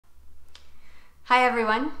Hi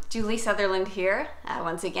everyone, Julie Sutherland here.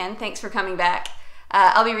 Once again, thanks for coming back.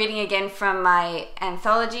 I'll be reading again from my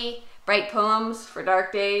anthology, Bright Poems for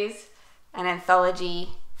Dark Days, an anthology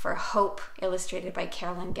for hope, illustrated by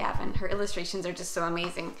Carolyn Gavin. Her illustrations are just so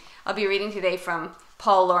amazing. I'll be reading today from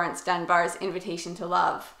Laurence Dunbar's Invitation to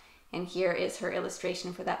Love, and here is her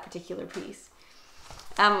illustration for that particular piece.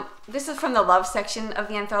 This is from the love section of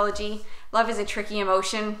the anthology. Love is a tricky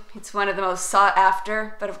emotion. It's one of the most sought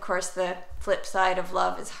after, but of course the flip side of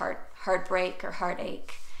love is heartbreak or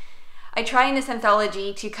heartache. I try in this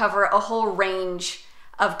anthology to cover a whole range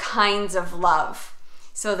of kinds of love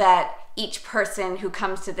so that each person who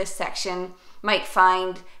comes to this section might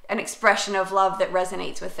find an expression of love that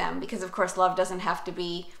resonates with them, because of course love doesn't have to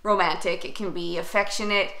be romantic. It can be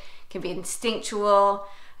affectionate, it can be instinctual,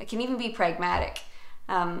 it can even be pragmatic.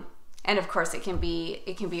 And of course it can be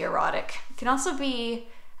erotic. It can also be,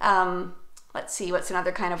 let's see, what's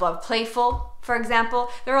another kind of love? Playful, for example.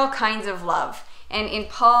 There are all kinds of love. And in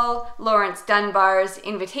Laurence Dunbar's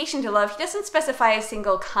Invitation to Love, he doesn't specify a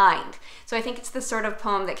single kind. So I think it's the sort of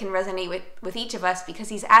poem that can resonate with each of us, because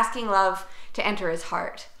he's asking love to enter his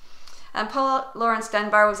heart. Laurence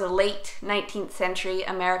Dunbar was a late 19th century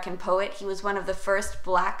American poet. He was one of the first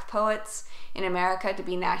Black poets in America to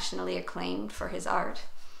be nationally acclaimed for his art,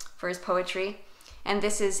 for his poetry. And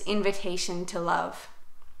this is Invitation to Love.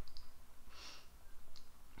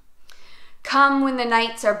 Come when the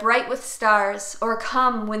nights are bright with stars, or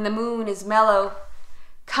come when the moon is mellow.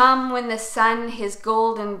 Come when the sun his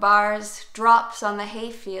golden bars drops on the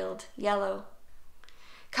hayfield yellow.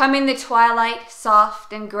 Come in the twilight,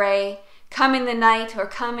 soft and gray. Come in the night or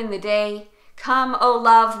come in the day. Come, O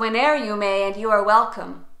love, whene'er you may, and you are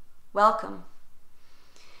welcome, welcome.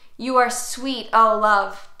 You are sweet, O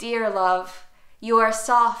love, dear love. You are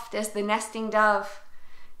soft as the nesting dove.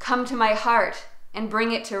 Come to my heart and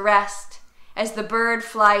bring it to rest as the bird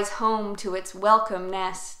flies home to its welcome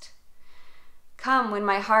nest. Come when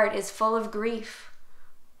my heart is full of grief,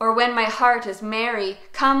 or when my heart is merry.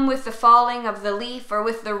 Come with the falling of the leaf, or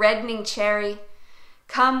with the reddening cherry.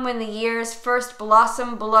 Come when the year's first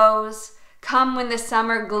blossom blows. Come when the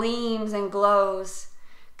summer gleams and glows.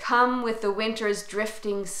 Come with the winter's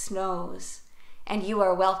drifting snows, and you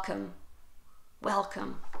are welcome,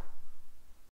 welcome.